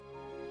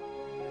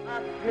A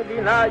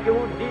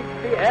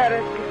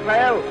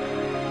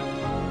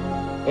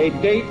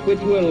date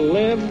which will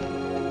live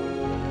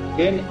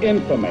in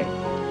infamy.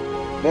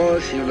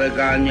 Both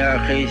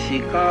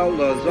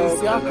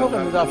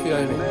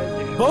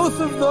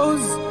of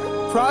those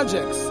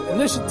projects,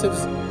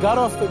 initiatives, got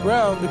off the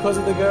ground because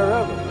of the Ger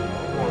Rebbe.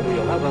 For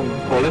the 11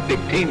 Olympic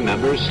team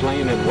members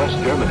slain in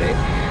West Germany,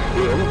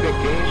 the Olympic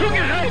Games...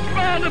 Zugerecht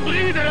waren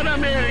Brüder in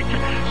Amerika.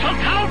 Schon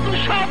 1000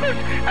 Shabbos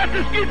at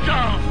the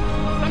Skitzal.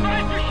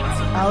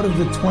 Out of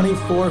the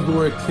 24 who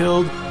were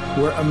killed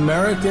were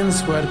Americans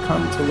who had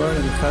come to learn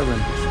in Hebron.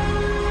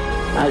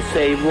 I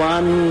say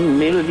 1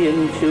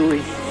 million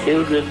Jewish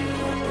children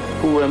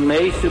who were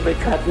made to be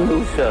cut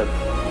loose.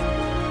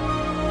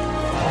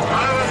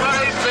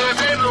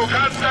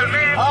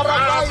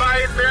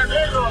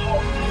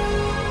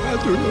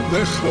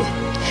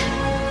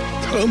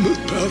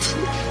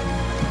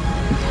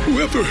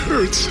 Whoever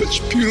heard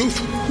such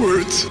beautiful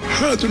words?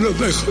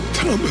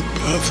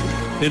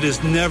 It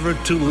is never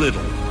too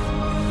little.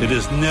 It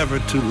is never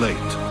too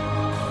late.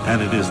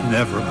 And it is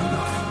never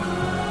enough.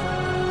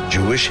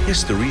 Jewish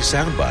History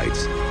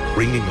Soundbites,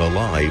 bringing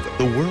alive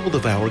the world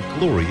of our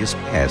glorious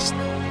past.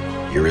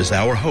 Here is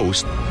our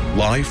host,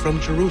 live from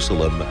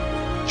Jerusalem,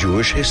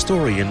 Jewish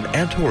historian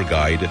and tour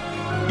guide,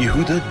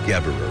 Yehuda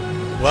Geberer.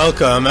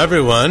 Welcome,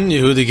 everyone.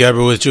 Yehuda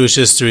Geberer with Jewish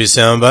History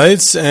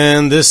Soundbites,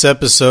 and this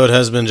episode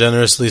has been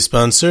generously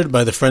sponsored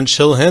by the French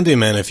Hill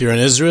Handyman. If you're in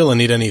Israel and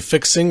need any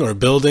fixing or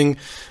building,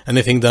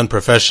 anything done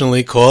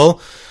professionally,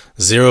 call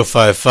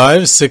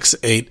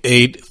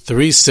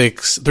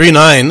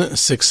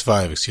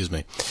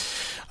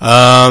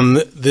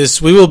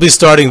 055-688-3965. We will be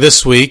starting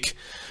this week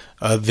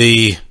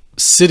the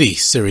City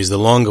series, the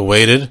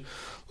long-awaited,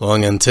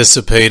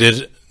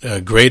 long-anticipated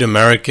Great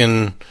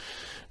American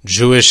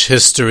Jewish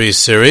History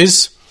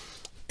series,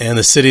 and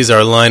the cities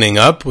are lining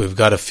up. We've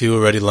got a few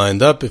already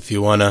lined up. If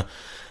you want to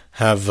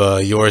have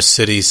your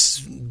cities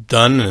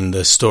done and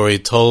the story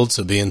told,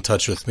 so be in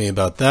touch with me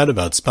about that,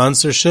 about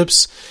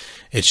sponsorships.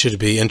 It should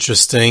be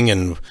interesting,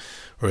 and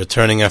we're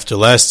returning after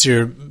last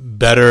year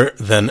better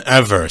than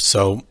ever,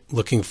 so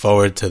looking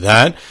forward to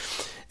that.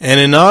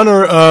 And in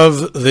honor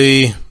of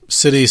the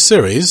city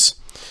series,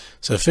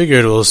 so I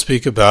figured we'll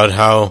speak about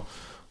how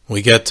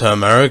we get to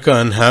America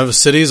and have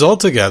cities all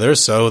together.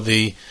 So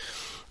the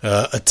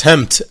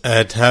attempt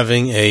at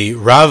having a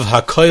Rav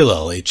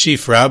HaKollel, a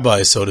chief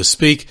rabbi, so to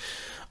speak,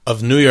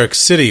 of New York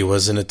City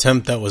was an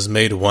attempt that was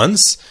made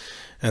once,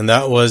 and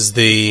that was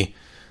the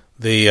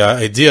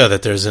idea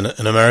that there's an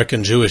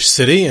American Jewish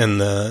city, and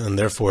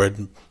therefore it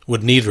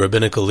would need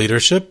rabbinical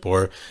leadership,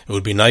 or it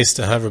would be nice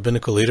to have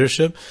rabbinical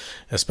leadership,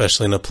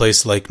 especially in a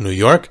place like New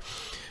York.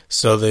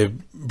 So they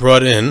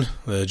brought in,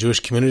 the Jewish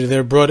community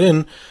there brought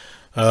in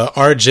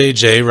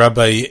RJJ,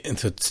 Rabbi,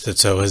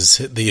 so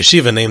the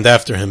yeshiva named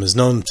after him is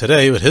known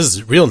today, but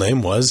his real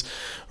name was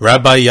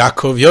Rabbi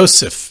Yaakov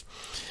Yosef.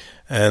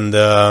 And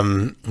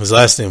his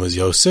last name was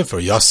Yosef, or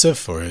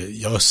Yosef, or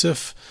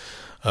Yosef.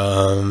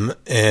 And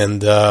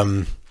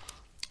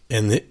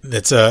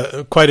it's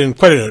quite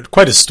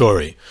a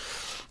story.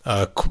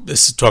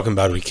 This is talking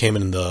about he came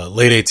in the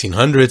late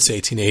 1800s,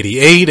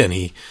 1888, and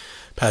he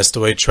passed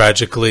away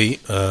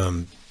tragically,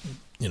 in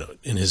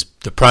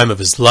the prime of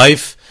his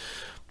life.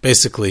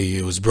 Basically,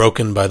 it was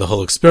broken by the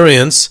whole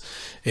experience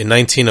in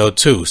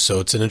 1902, so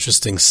it's an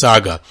interesting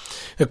saga.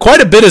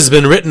 Quite a bit has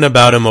been written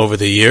about him over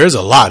the years,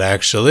 a lot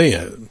actually,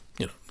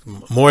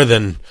 more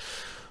than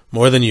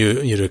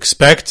you'd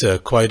expect.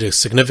 Quite a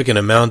significant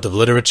amount of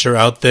literature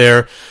out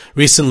there.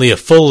 Recently, a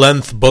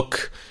full-length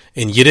book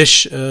in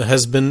Yiddish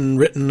has been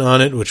written on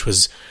it, which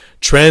was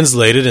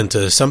translated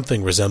into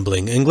something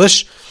resembling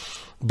English.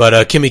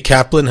 But Kimi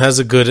Kaplan has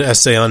a good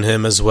essay on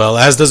him as well,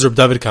 as does Reb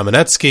David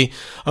Kamenetsky.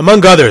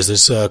 Among others,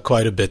 there's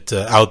quite a bit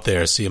out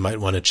there, so you might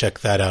want to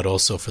check that out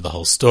also for the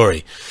whole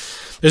story.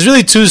 There's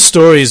really two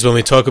stories when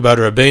we talk about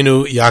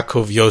Rabbeinu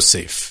Yaakov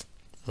Yosef,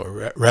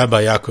 or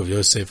Rabbi Yaakov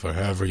Yosef, or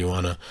however you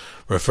want to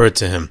refer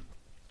to him.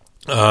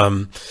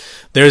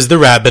 There's the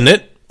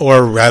rabbinate,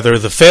 or rather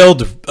the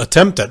failed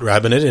attempt at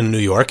rabbinate in New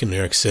York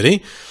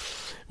City,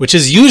 which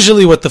is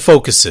usually what the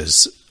focus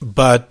is.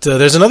 But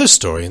there's another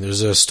story.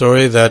 There's a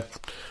story that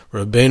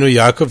Rabbeinu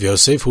Yaakov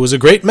Yosef, who was a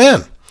great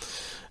man,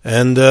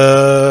 and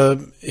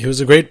he was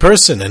a great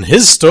person, and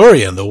his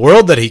story and the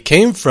world that he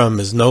came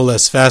from is no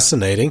less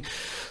fascinating.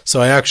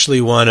 So I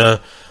actually want to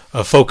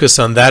focus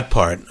on that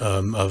part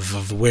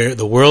of where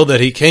the world that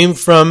he came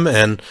from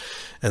and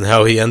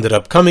how he ended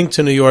up coming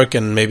to New York,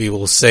 and maybe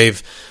we'll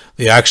save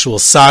the actual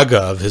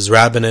saga of his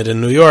rabbinate in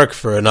New York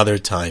for another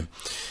time.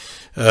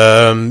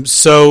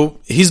 So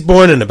he's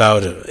born in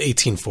about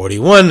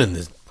 1841 in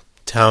the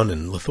town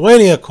in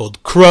Lithuania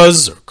called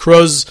Kruz,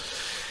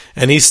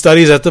 and he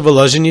studies at the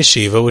Volozhin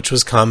Yeshiva, which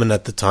was common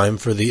at the time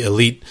for the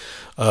elite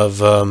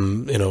of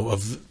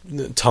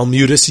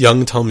Talmudists,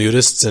 young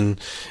Talmudists in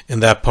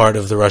that part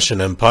of the Russian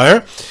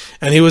Empire.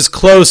 And he was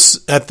close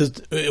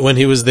when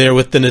he was there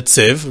with the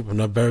Netziv,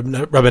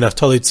 Rabbi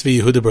Naftali Tzvi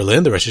Yehuda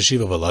Berlin, the Rosh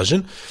Yeshiva of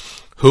Volozhin,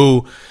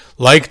 who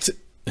liked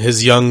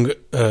his young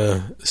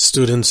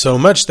student so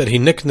much that he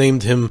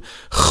nicknamed him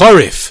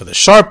Chorif, the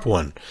sharp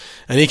one,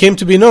 and he came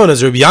to be known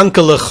as Rabbi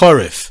Yankele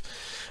Chorif.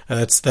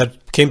 That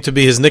came to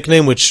be his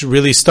nickname, which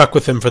really stuck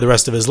with him for the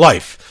rest of his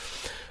life.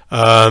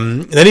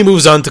 Then he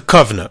moves on to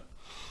Kovna.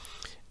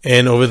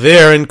 And over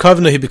there in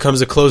Kovna, he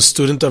becomes a close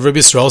student of Rabbi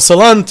Yisrael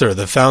Salanter,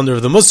 the founder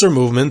of the Musar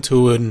movement,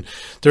 who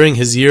during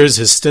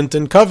his stint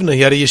in Kovna,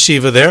 he had a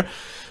yeshiva there.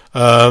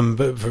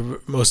 But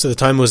for most of the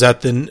time was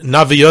at the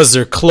Navi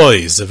Yozer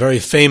Klois, a very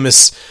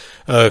famous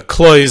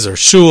Klois or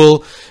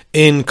shul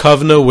in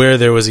Kovna, where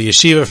there was a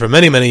yeshiva for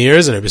many, many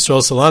years. And Rabbi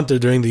Yisrael Salanter,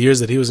 during the years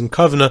that he was in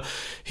Kovna,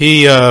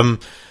 he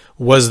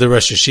was the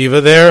Rosh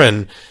Yeshiva there,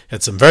 and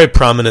had some very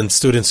prominent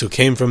students who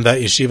came from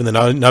that yeshiva. And the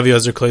Navi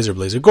Yozer Klois,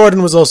 Blazer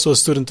Gordon was also a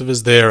student of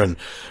his there, and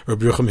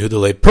Rabbi Yehuda Yehuda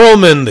Leib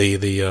Perlman,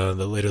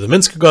 the later the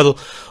Minsker Gadol,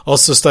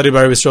 also studied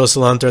by Rabbi Yisrael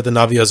Salanter at the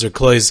Navi Yozer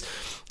Klois.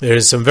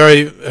 There's some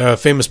very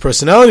famous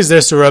personalities there.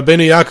 So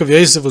Rabbeinu Yaakov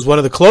Yosef was one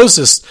of the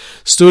closest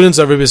students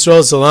of Rabbi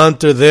Yisrael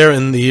Salanter there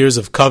in the years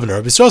of Kovna.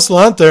 Rabbi Yisrael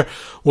Salanter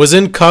was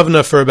in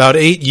Kovna for about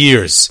 8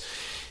 years.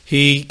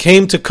 He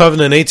came to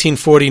Kovna in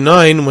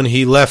 1849 when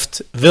he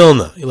left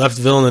Vilna. He left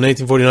Vilna in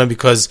 1849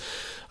 because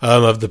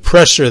of the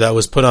pressure that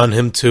was put on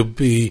him to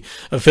be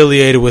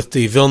affiliated with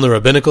the Vilna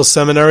Rabbinical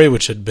Seminary,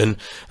 which had been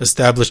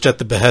established at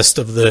the behest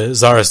of the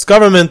Tsarist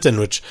government, and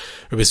which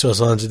Rabbi Yisrael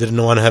Salanter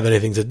didn't want to have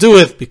anything to do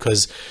with,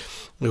 because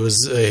it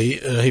was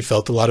he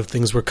felt a lot of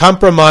things were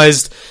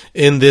compromised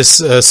in this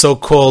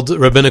so-called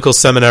rabbinical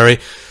seminary.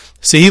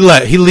 So he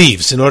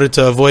leaves in order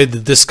to avoid the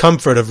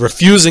discomfort of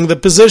refusing the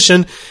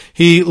position.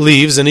 He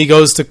leaves and he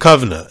goes to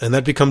Kovna, and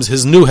that becomes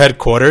his new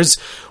headquarters,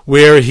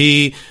 where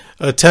he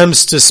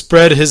attempts to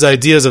spread his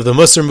ideas of the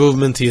Musar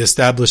movement. He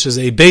establishes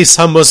a Beis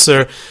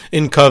HaMusar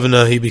in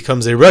Kovna. He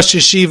becomes a Rosh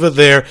Yeshiva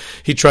there.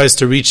 He tries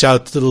to reach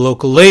out to the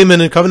local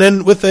laymen in Kovna,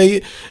 and with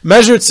a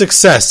measured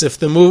success. If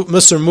the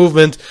Musar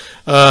movement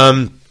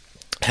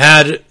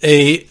had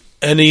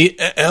any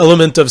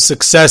element of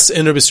success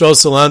in Rabbi Yisrael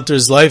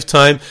Salanter's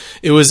lifetime,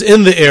 it was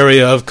in the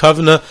area of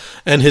Kovna,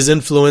 and his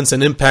influence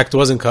and impact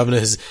was in Kovna.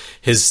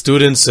 His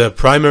students,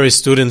 primary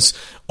students,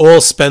 all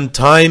spent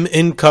time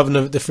in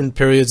Kovna, different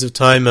periods of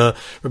time. Rabbi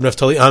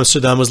Naftali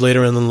Amsterdam was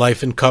later in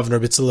life in Kovna.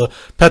 Bitzela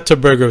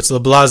Petterberger,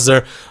 Bitzela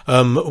Blazer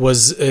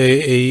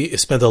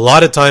spent a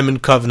lot of time in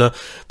Kovna.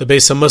 The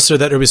Beis HaMusar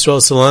that Rabbi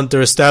Yisrael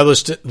Salanter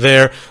established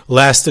there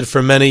lasted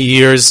for many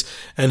years,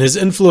 and his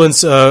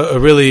influence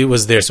really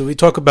was there. So we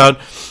talk about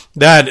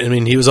that. I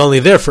mean, he was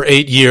only there for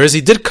 8 years. He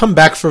did come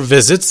back for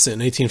visits. In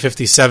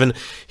 1857,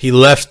 he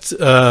left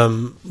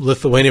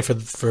Lithuania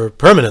for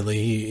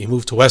permanently. He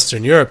moved to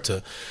Western Europe,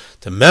 to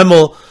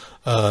Memel,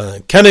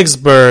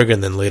 Königsberg,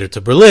 and then later to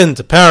Berlin,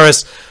 to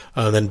Paris,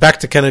 then back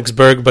to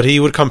Königsberg. But he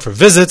would come for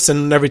visits,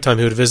 and every time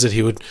he would visit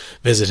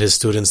his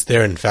students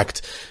there. In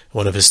fact,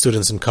 one of his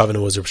students in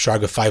Kovna was Reb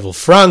Shraga Feivel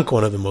Frank,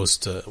 one of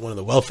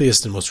the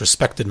wealthiest and most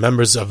respected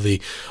members of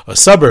the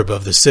suburb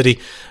of the city,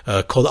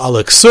 called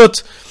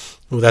Aleksut.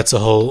 That's a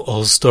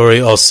whole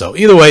story also.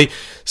 Either way,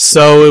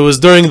 so it was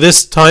during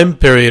this time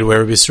period where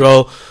Rabbi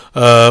Yisrael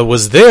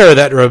was there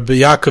that Rabbi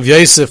Yaakov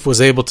Yosef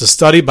was able to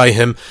study by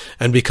him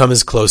and become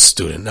his close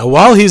student. Now,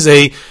 while he's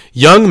a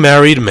young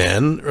married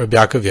man, Rabbi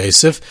Yaakov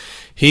Yosef,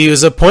 he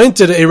was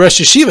appointed a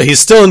Rosh Yeshiva. He's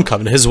still in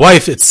Kovna. His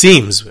wife, it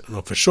seems, I don't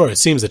know for sure, it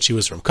seems that she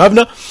was from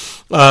Kovna.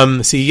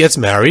 So he gets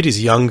married.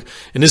 He's young,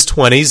 in his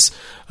 20s.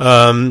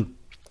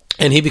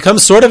 And he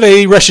becomes sort of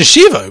a Rosh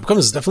Yeshiva. He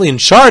becomes definitely in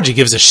charge. He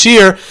gives a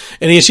shir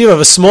in a yeshiva, of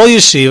a small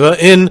yeshiva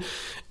in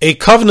a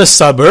Kovna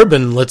suburb,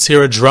 and let's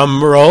hear a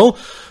drum roll,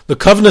 the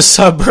Kovna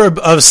suburb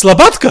of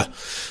Slobodka.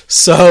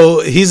 So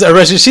he's a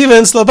Rosh Yeshiva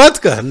in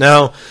Slobodka.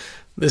 Now,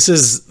 this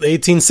is the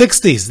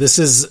 1860s. This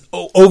is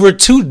over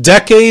 2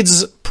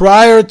 decades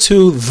prior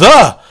to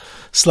the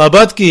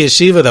Slobodka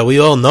yeshiva that we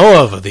all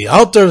know of the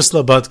Alter of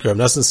Slobodka, Reb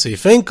Nosson Tzvi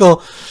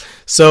Finkel.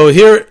 So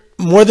here,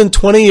 more than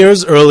 20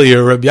 years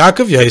earlier, Rabbi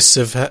Yaakov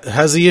Yosef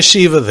has a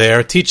yeshiva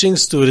there, teaching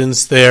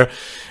students there,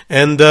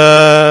 and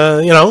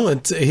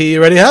he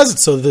already has it.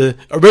 So the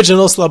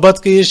original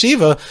Slobodka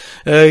yeshiva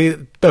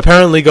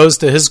apparently goes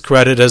to his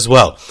credit as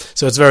well.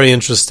 So it's very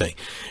interesting.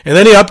 And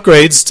then he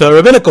upgrades to a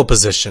rabbinical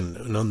position.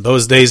 In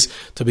those days,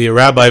 to be a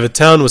rabbi of a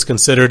town was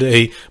considered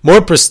a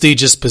more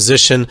prestigious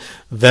position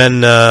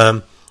than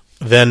a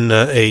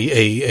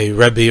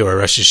Rebbe or a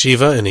Rosh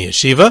Yeshiva in a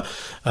yeshiva,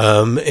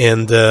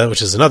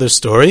 which is another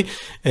story.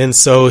 And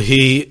so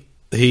he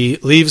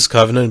leaves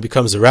Kovna and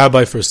becomes a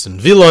rabbi, first in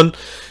Vilon,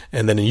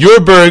 and then in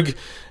Yurberg,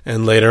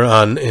 and later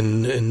on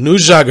in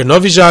Nuzhager,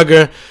 Novi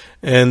Zhager,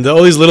 and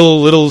all these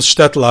little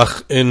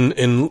shtetlach in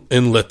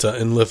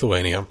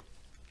Lithuania,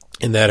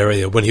 in that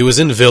area. When he was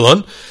in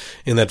Vilon,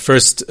 in that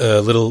first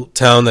little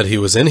town that he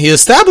was in, he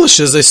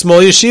establishes a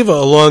small yeshiva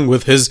along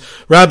with his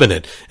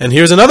rabbinate. And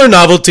here's another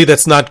novelty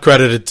that's not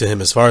credited to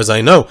him, as far as I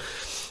know.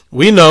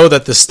 We know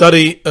that the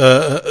study in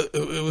the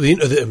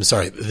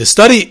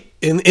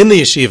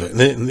yeshiva,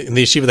 in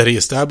the yeshiva that he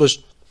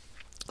established,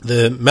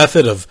 The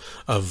method of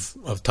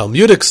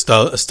Talmudic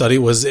study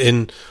was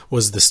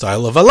the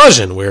style of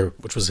Volozhin,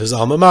 which was his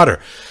alma mater.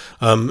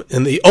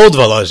 In the old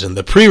Volozhin,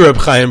 the pre-Reb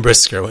Chaim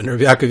Brisker, when Reb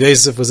Yaakov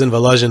Yosef was in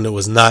Volozhin, it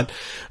was not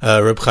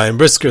Reb Chaim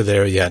Brisker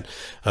there yet.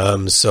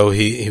 So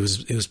he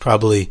was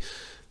probably,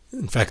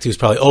 in fact, he was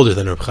probably older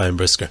than Reb Chaim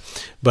Brisker,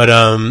 but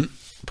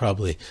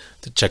probably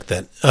to check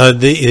that.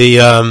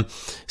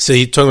 So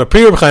he's talking about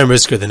pre-Reb Chaim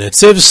Brisker, the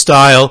Netziv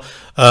style.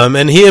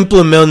 And he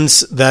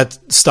implements that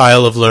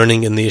style of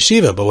learning in the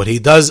yeshiva.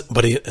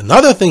 But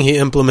another thing he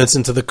implements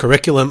into the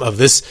curriculum of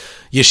this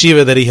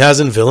yeshiva that he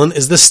has in Vilna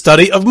is the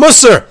study of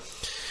Musar.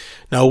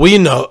 Now we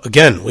know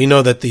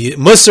that the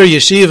Musar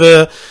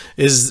yeshiva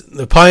is,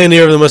 the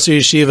pioneer of the Musar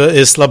yeshiva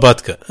is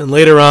Slobodka, and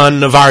later on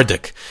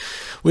Navardik.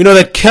 We know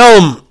that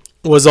Kelm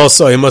was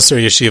also a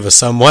Musar yeshiva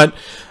somewhat.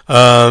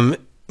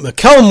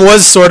 Kelm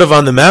was sort of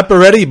on the map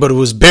already, but it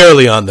was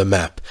barely on the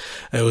map.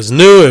 It was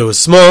new, it was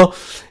small,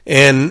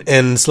 and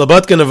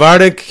Slobodka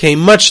Navardik came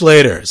much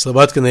later.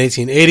 Slobodka in the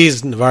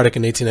 1880s, Navardik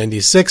in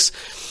 1896.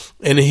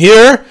 And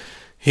here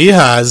he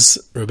has,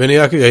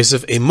 Rabbeinu Yaakov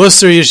Yosef, a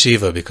Musar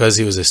yeshiva, because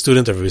he was a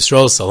student of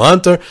Yisrael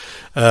Salanter.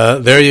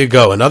 There you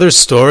go. Another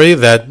story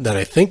that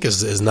I think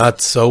is not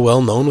so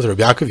well known with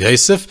Rabbi Yaakov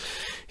Yosef.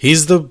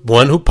 He's the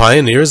one who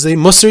pioneers the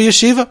Musar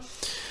yeshiva.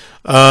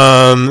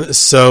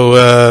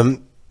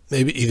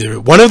 Maybe either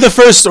one of the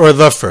first or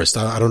the first.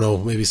 I don't know.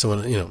 Maybe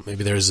someone,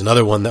 maybe there's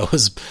another one that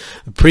was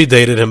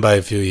predated him by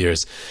a few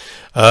years.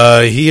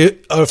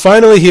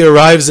 Finally he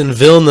arrives in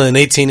Vilna in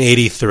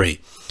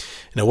 1883.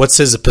 Now, what's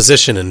his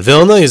position in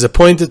Vilna? He's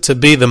appointed to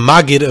be the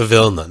Maggid of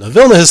Vilna. Now,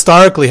 Vilna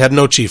historically had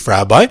no chief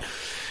rabbi.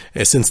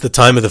 Since the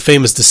time of the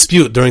famous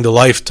dispute during the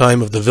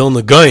lifetime of the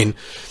Vilna Gaon,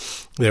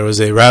 there was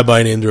a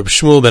rabbi named Reb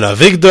Shmuel ben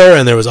Avigdor,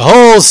 and there was a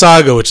whole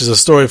saga, which is a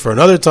story for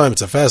another time.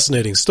 It's a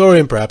fascinating story,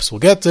 and perhaps we'll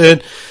get to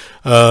it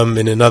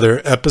in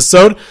another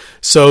episode.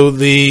 So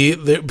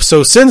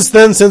since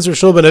then, since Reb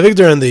Shmuel ben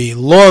Avigdor and the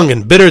long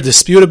and bitter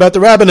dispute about the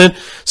rabbinate,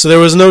 so there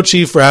was no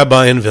chief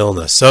rabbi in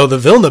Vilna. So the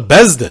Vilna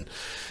Bezdin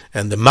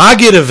and the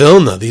Maggid of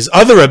Vilna, these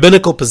other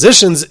rabbinical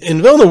positions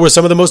in Vilna, were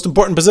some of the most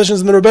important positions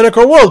in the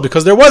rabbinical world,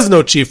 because there was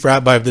no chief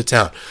rabbi of the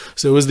town.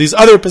 So it was these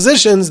other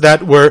positions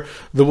that were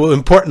the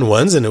important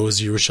ones, and it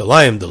was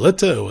Yerushalayim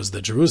Delita, it was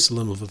the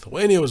Jerusalem of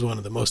Lithuania, it was one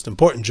of the most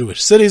important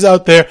Jewish cities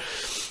out there.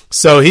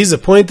 So he's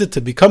appointed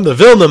to become the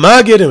Vilna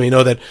Maggid, and we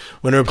know that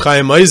when Reb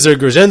Chaim Ozer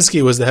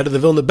Grzhinsky was the head of the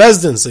Vilna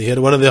Bezdin, so he had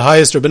one of the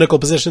highest rabbinical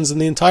positions in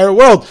the entire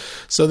world.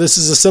 So this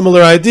is a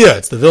similar idea.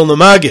 It's the Vilna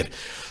Maggid.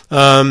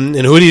 And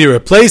who did he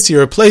replace? He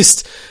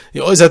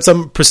always had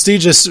some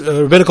prestigious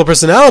rabbinical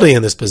personality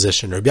in this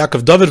position. Rabbi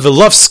Yaakov David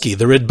Vilovsky,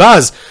 the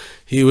Ridbaz,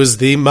 he was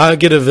the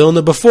Maggid of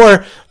Vilna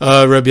before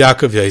Rabbi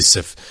Yaakov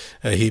Yosef.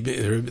 The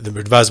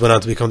Ridbaz went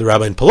on to become the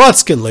rabbi in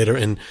Polotzk, later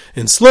in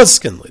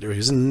Slutsk, and later he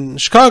was in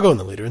Chicago, and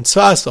then later in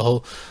Tzfas. The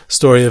whole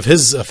story of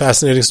a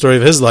fascinating story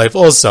of his life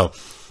also.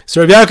 So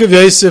Rabbi Yaakov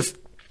Yosef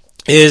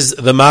is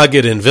the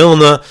Maggid in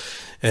Vilna.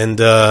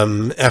 And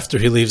after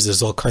he leaves,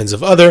 there's all kinds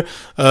of other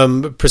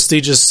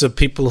prestigious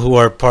people who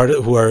are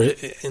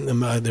in the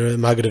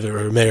Maggid of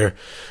Rameir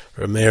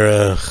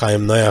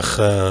Chaim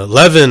Noach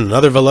Levin,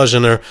 another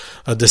Volozhiner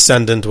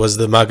descendant, was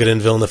the Maggid in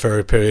Vilna for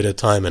a period of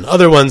time, and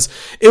other ones.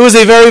 It was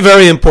a very,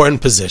 very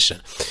important position.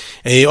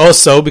 And he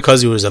also,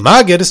 because he was a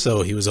Maggid,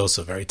 so he was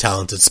also a very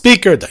talented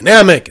speaker,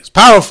 dynamic, he was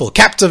powerful,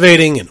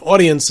 captivating, and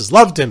audiences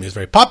loved him. He was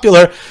very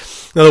popular.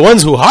 Now, the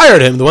ones who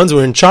hired him, the ones who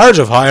were in charge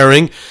of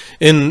hiring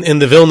in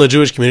the Vilna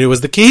Jewish community,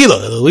 was the Kehila.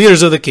 The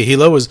leaders of the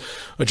Kehila,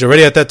 which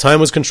already at that time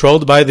was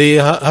controlled by the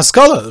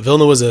Haskalah.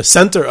 Vilna was a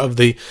center of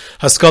the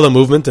Haskalah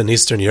movement in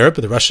Eastern Europe,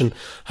 the Russian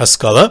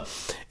Haskalah,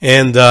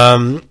 and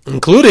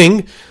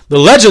including the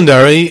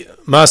legendary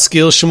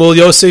Maskil Shmuel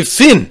Yosef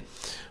Fin,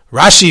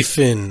 Rashi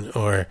Fin,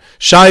 or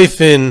Shai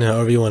Fin,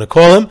 however you want to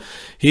call him.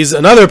 He's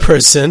another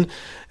person,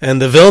 and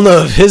the Vilna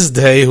of his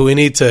day, who we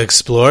need to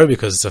explore,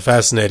 because it's a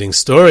fascinating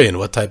story. And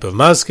what type of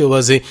maskil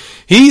was he?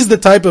 He's the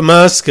type of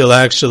maskil,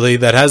 actually,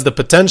 that has the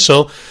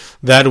potential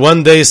that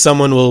one day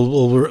someone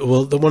will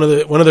one of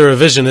the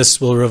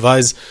revisionists will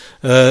revise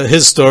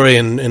his story,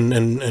 and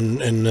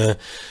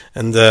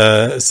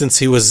since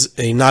he was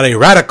not a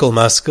radical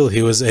maskil,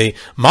 he was a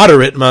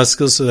moderate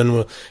maskil. So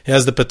then he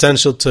has the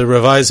potential to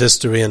revise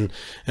history, and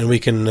we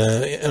can.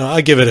 I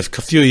give it a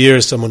few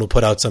years, someone will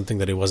put out something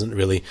that he wasn't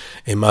really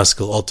a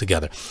maskil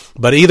altogether.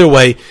 But either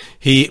way,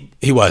 he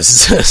was.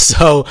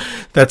 So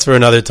that's for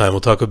another time.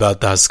 We'll talk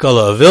about the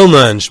Haskalah of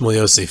Vilna and Shmuel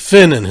Yosef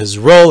Fin and his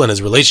role and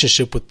his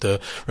relationship with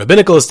the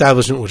rabbinical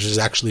establishment, which is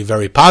actually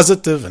very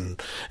positive, and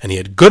he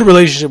had good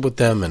relationship with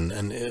them, and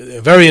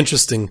a very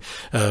interesting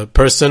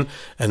person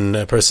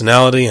and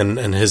personality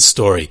and his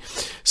story.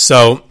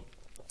 So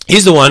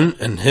he's the one,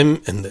 and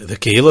him and the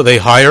Kehila,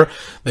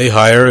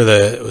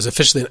 it was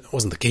officially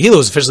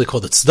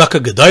called the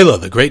Tzedakah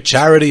Gedolah, the great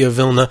charity of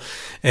Vilna,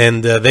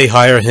 and they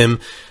hire him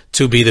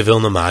to be the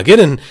Vilna Maggid,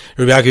 and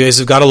Rabbi Yaakov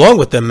Yosef got along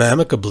with them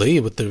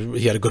amicably.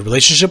 He had a good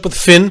relationship with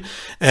Fin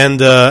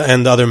and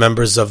other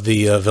members of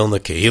the Vilna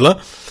Kehila,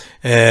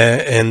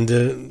 and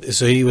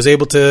so he was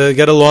able to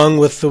get along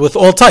with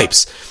all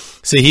types.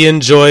 So he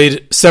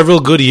enjoyed several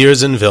good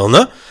years in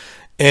Vilna,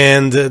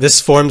 and this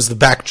forms the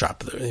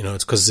backdrop.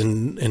 It's because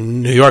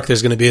in New York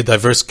there's going to be a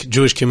diverse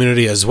Jewish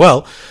community as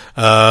well,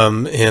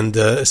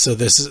 so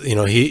this is,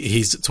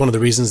 it's one of the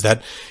reasons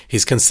that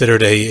he's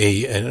considered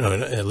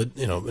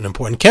an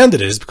important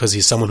candidate, is because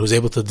he's someone who's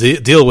able to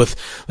deal with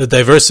the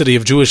diversity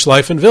of Jewish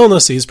life in Vilna.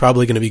 So he's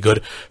probably going to be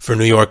good for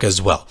New York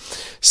as well.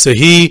 So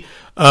he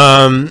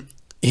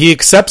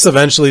accepts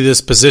eventually this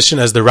position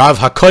as the Rav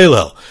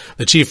HaKollel,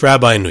 the chief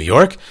rabbi in New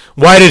York.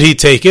 Why did he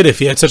take it if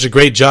he had such a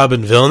great job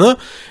in Vilna?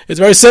 It's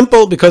very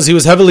simple, because he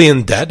was heavily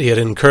in debt. He had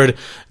incurred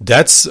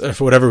debts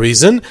for whatever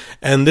reason,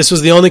 and this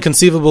was the only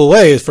conceivable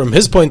way, from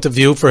his point of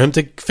view, for him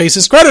to face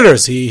his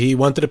creditors. He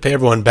wanted to pay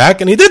everyone back,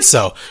 and he did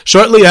so.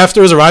 Shortly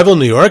after his arrival in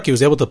New York, he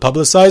was able to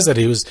publicize that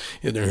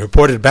he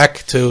reported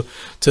back to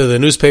the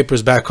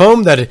newspapers back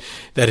home that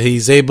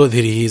he's able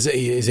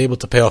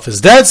to pay off his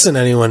debts, and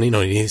anyone,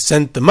 he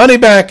sent the money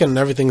back, and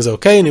everything's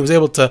okay, and he was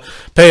able to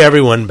pay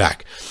everyone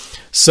back.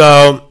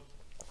 So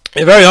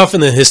very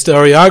often in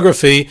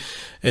historiography,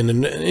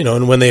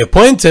 and when they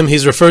appoint him,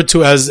 he's referred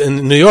to as,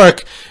 in New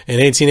York in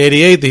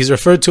 1888, he's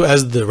referred to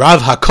as the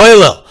Rav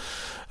HaKollel,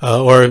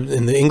 or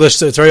in the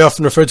English, it's very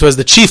often referred to as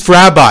the chief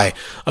rabbi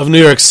of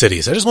New York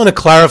City. So I just want to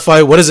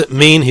clarify, what does it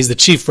mean? He's the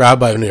chief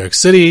rabbi of New York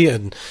City,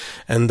 and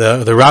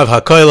the Rav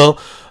HaKollel,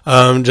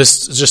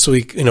 just so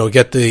we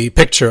get the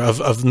picture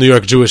of New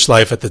York Jewish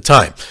life at the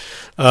time.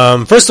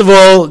 First of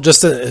all,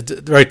 just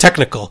very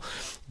technical.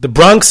 The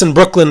Bronx and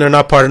Brooklyn are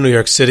not part of New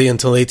York City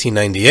until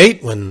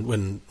 1898,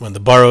 when the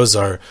boroughs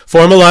are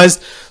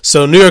formalized.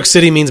 So New York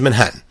City means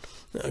Manhattan.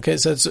 Okay,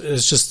 so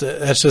that's just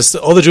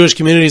all the Jewish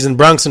communities in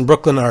Bronx and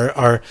Brooklyn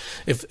are,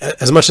 if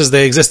as much as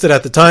they existed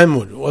at the time,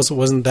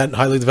 wasn't that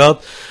highly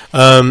developed, is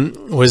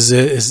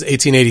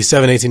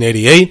 1887,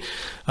 1888.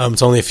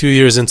 It's only a few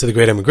years into the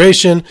Great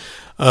Immigration.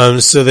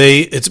 But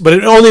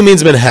it only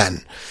means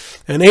Manhattan.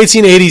 In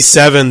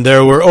 1887,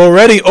 there were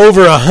already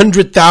over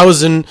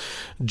 100,000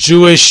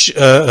 Jewish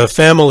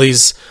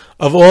families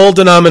of all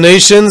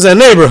denominations and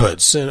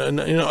neighborhoods, and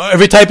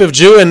every type of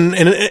Jew in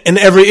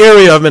every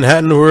area of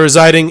Manhattan who were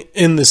residing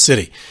in the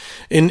city,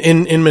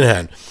 in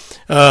Manhattan.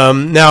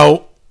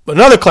 Now,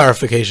 another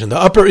clarification: the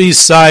Upper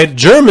East Side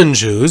German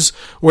Jews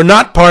were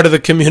not part of the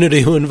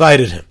community who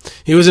invited him.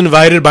 He was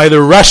invited by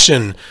the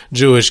Russian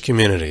Jewish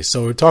community.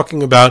 So we're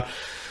talking about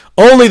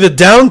only the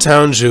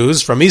downtown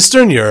Jews from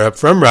Eastern Europe,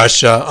 from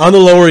Russia, on the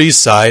Lower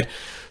East Side.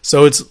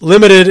 So it's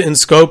limited in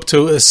scope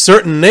to a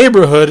certain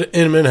neighborhood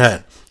in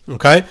Manhattan.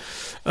 Okay?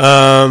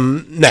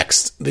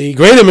 Next, the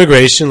Great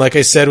Immigration, like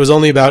I said, was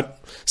only about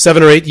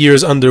 7 or 8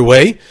 years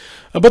underway.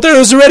 But there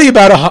was already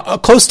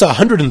about close to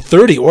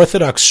 130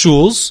 Orthodox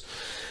shuls.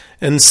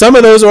 And some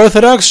of those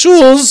Orthodox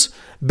shuls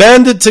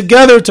banded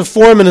together to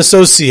form an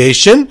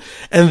association.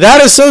 And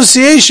that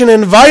association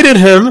invited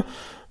him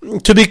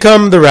to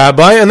become the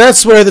rabbi. And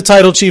that's where the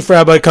title chief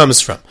rabbi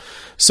comes from.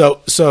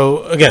 So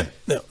again,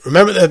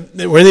 remember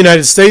that we're in the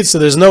United States, so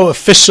there's no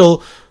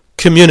official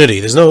community.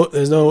 There's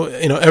no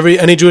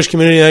any Jewish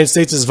community in the United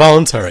States is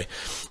voluntary.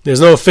 There's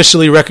no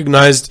officially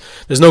recognized.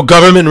 There's no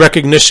government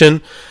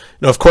recognition.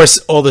 Of course,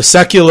 all the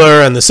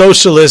secular and the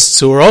socialists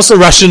who were also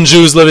Russian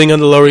Jews living on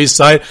the Lower East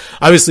Side,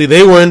 obviously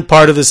they weren't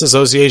part of this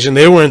association.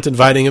 They weren't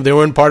inviting him. They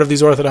weren't part of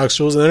these Orthodox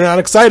schools, and they're not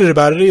excited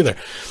about it either.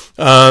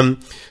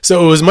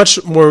 So it was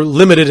much more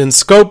limited in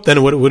scope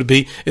than what it would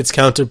be its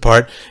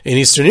counterpart in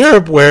Eastern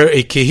Europe, where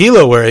a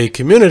kehila, where a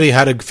community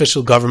had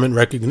official government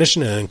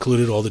recognition and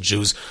included all the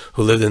Jews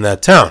who lived in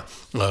that town,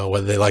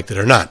 whether they liked it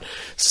or not.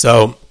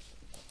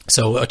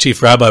 So a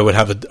chief rabbi would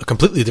have a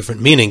completely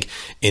different meaning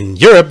in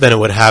Europe than it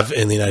would have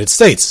in the United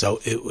States.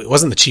 So it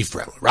wasn't the chief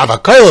rabbi. Rav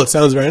HaKollel, it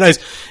sounds very nice,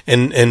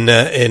 and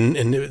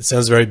it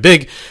sounds very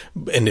big,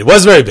 and it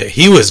was very big.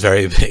 He was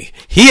very big.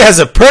 He as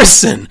a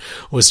person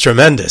was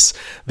tremendous.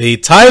 The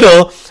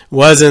title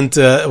wasn't,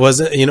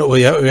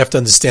 we have to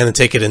understand and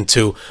take it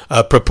into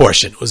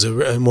proportion. It was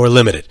more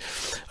limited.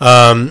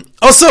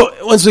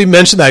 Also, once we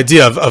mentioned the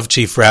idea of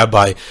chief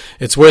rabbi,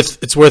 it's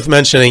worth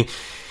mentioning.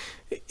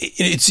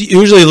 It's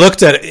usually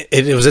looked at.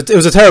 It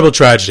was a terrible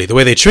tragedy. The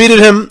way they treated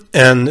him,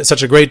 and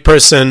such a great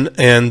person,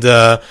 and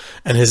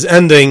his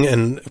ending.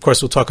 And of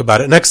course, we'll talk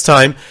about it next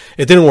time.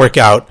 It didn't work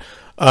out.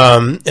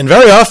 And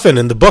very often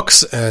in the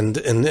books and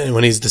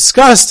when he's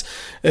discussed,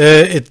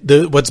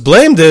 what's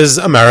blamed is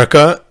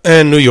America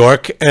and New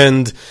York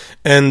and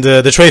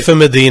the Treifa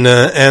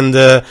Medina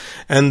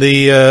and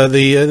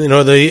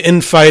the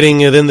infighting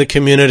within the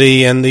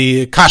community and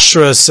the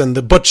kashrus and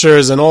the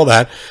butchers and all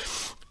that.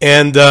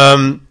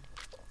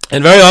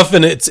 And very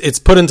often it's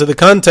put into the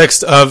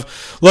context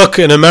of, look,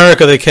 in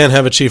America they can't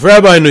have a chief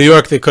rabbi, in New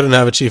York they couldn't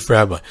have a chief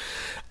rabbi.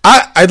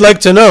 I'd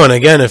like to know, and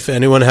again, if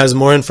anyone has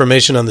more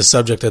information on this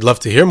subject, I'd love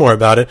to hear more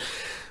about it.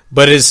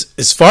 But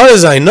as far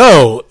as I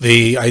know,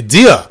 the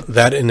idea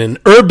that in an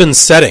urban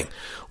setting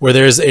where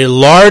there's a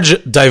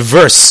large,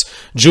 diverse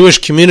Jewish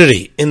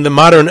community in the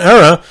modern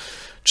era,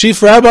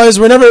 chief rabbis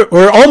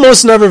were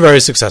almost never very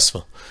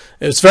successful.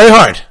 It's very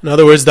hard. In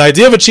other words, the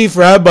idea of a chief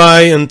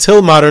rabbi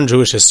until modern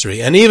Jewish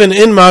history, and even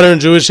in modern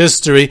Jewish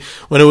history,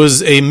 when it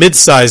was a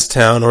mid-sized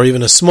town, or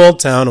even a small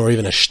town, or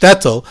even a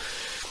shtetl,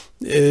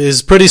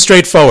 is pretty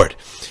straightforward.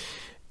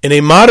 In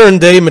a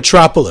modern-day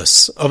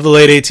metropolis of the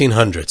late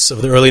 1800s,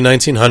 of the early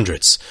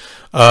 1900s,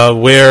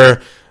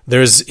 where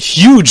there's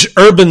huge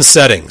urban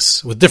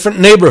settings with different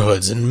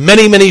neighborhoods and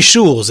many, many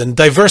shuls and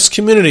diverse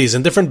communities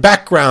and different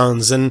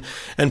backgrounds and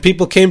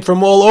people came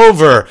from all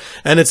over,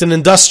 and it's an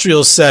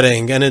industrial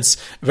setting and it's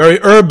very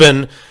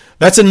urban.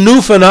 That's a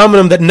new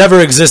phenomenon that never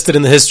existed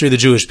in the history of the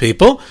Jewish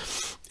people.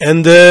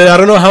 And I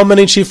don't know how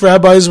many chief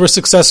rabbis were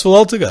successful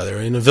altogether.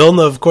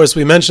 Vilna, of course,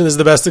 we mentioned is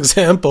the best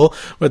example,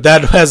 but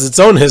that has its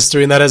own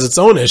history and that has its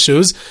own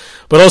issues.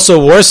 But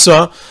also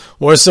Warsaw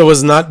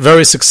was not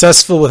very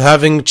successful with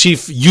having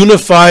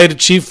unified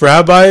chief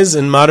rabbis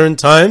in modern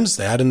times.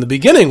 They had in the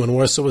beginning when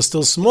Warsaw was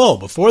still small,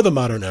 before the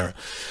modern era.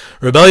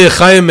 Rabbi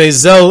Chaim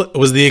Mezel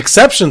was the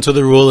exception to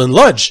the rule in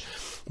Lodz.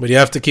 But you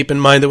have to keep in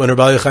mind that when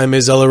Rabbi Chaim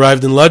Mezel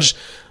arrived in Lodz,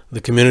 the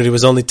community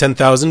was only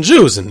 10,000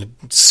 Jews, and it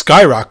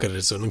skyrocketed.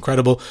 It's an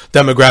incredible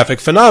demographic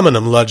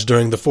phenomenon, Lodz,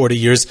 during the 40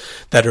 years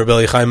that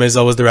Rabbi Chaim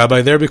Mezel was the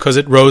rabbi there, because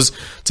it rose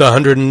to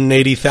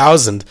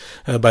 180,000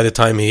 by the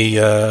time he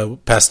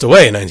passed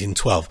away in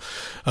 1912.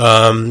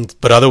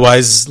 But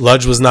otherwise,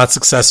 Lodz was not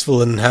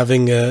successful in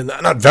having,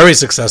 not very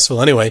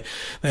successful anyway.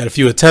 They had a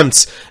few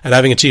attempts at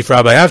having a chief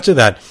rabbi after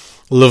that.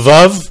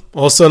 Lvov,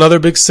 also another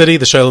big city.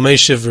 The Shalom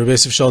Eshiv, Rabbi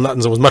Yosef Shol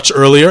Nathan was much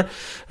earlier.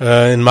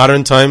 In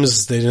modern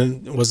times,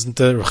 wasn't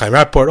Chaim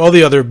Rapport. All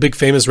the other big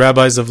famous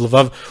rabbis of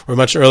Lvov were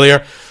much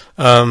earlier.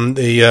 In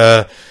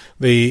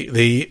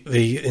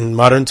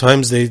modern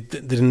times, they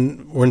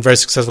weren't very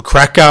successful.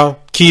 Krakow,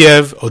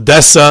 Kiev,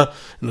 Odessa.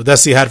 And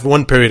Odessa had for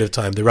one period of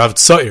time the Rav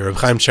Tzoyer, Reb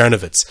Chaim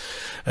Chernovitz.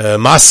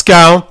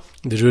 Moscow,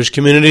 the Jewish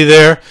community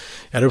there.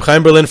 Had Reb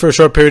Chaim Berlin for a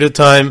short period of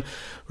time.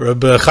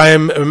 Meir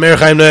Chaim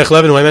Noach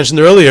Levin, who I mentioned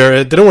earlier,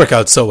 it didn't work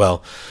out so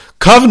well.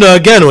 Kovna,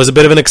 again, was a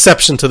bit of an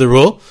exception to the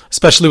rule,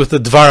 especially with the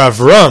Dvar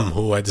Avram,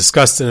 who I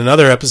discussed in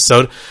another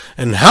episode,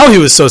 and how he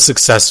was so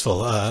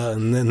successful.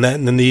 And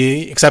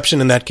the exception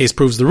in that case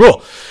proves the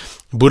rule.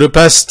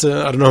 Budapest,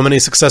 I don't know how many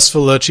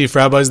successful chief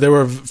rabbis there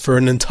were for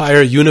an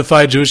entire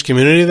unified Jewish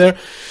community there.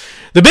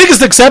 The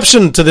biggest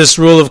exception to this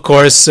rule, of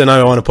course, and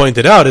I want to point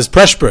it out, is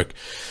Preshburg,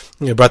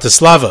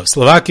 Bratislava,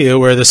 Slovakia,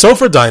 where the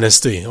Sofer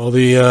dynasty,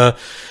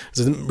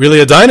 really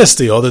a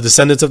dynasty, all the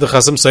descendants of the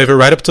Chasam Sofer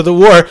right up to the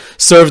war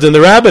served in the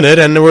rabbinate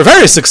and were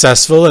very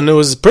successful, and it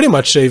was pretty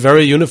much a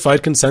very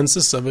unified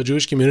consensus of a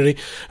Jewish community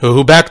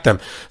who backed them.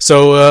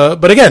 So,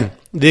 but again,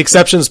 the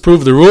exceptions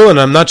prove the rule,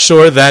 and I'm not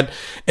sure that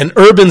an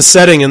urban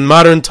setting in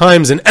modern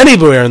times in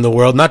anywhere in the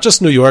world, not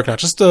just New York, not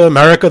just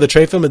America, the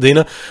Treifa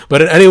Medina,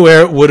 but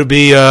anywhere would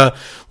be a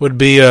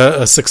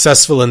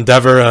successful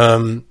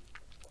endeavor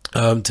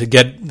to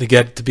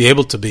be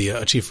able to be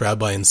a chief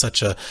rabbi in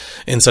such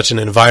an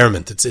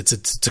environment.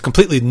 It's a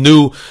completely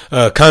new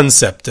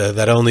concept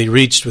that only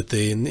reached with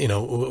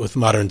with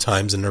modern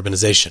times and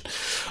urbanization.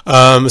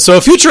 So a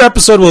future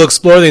episode will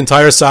explore the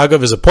entire saga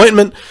of his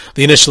appointment,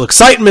 the initial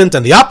excitement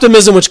and the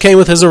optimism which came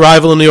with his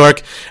arrival in New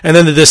York, and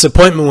then the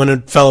disappointment when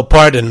it fell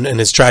apart and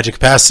his tragic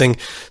passing.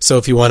 So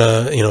if you want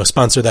to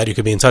sponsor that, you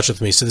could be in touch with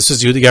me. So this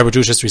is Yehuda Geber,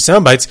 Jewish History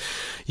Soundbites.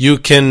 You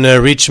can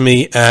reach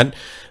me at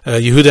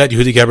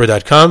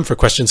Yehuda@yehudageber.com for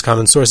questions,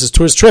 comments, sources,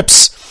 tours,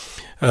 trips,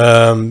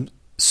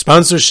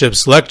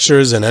 sponsorships,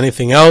 lectures, and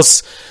anything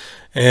else.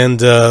 And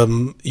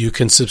you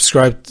can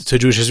subscribe to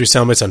Jewish History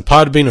Soundbites on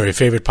Podbean or your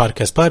favorite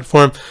podcast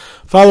platform.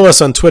 Follow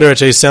us on Twitter at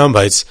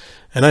JSoundbites,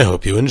 and I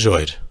hope you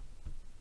enjoyed.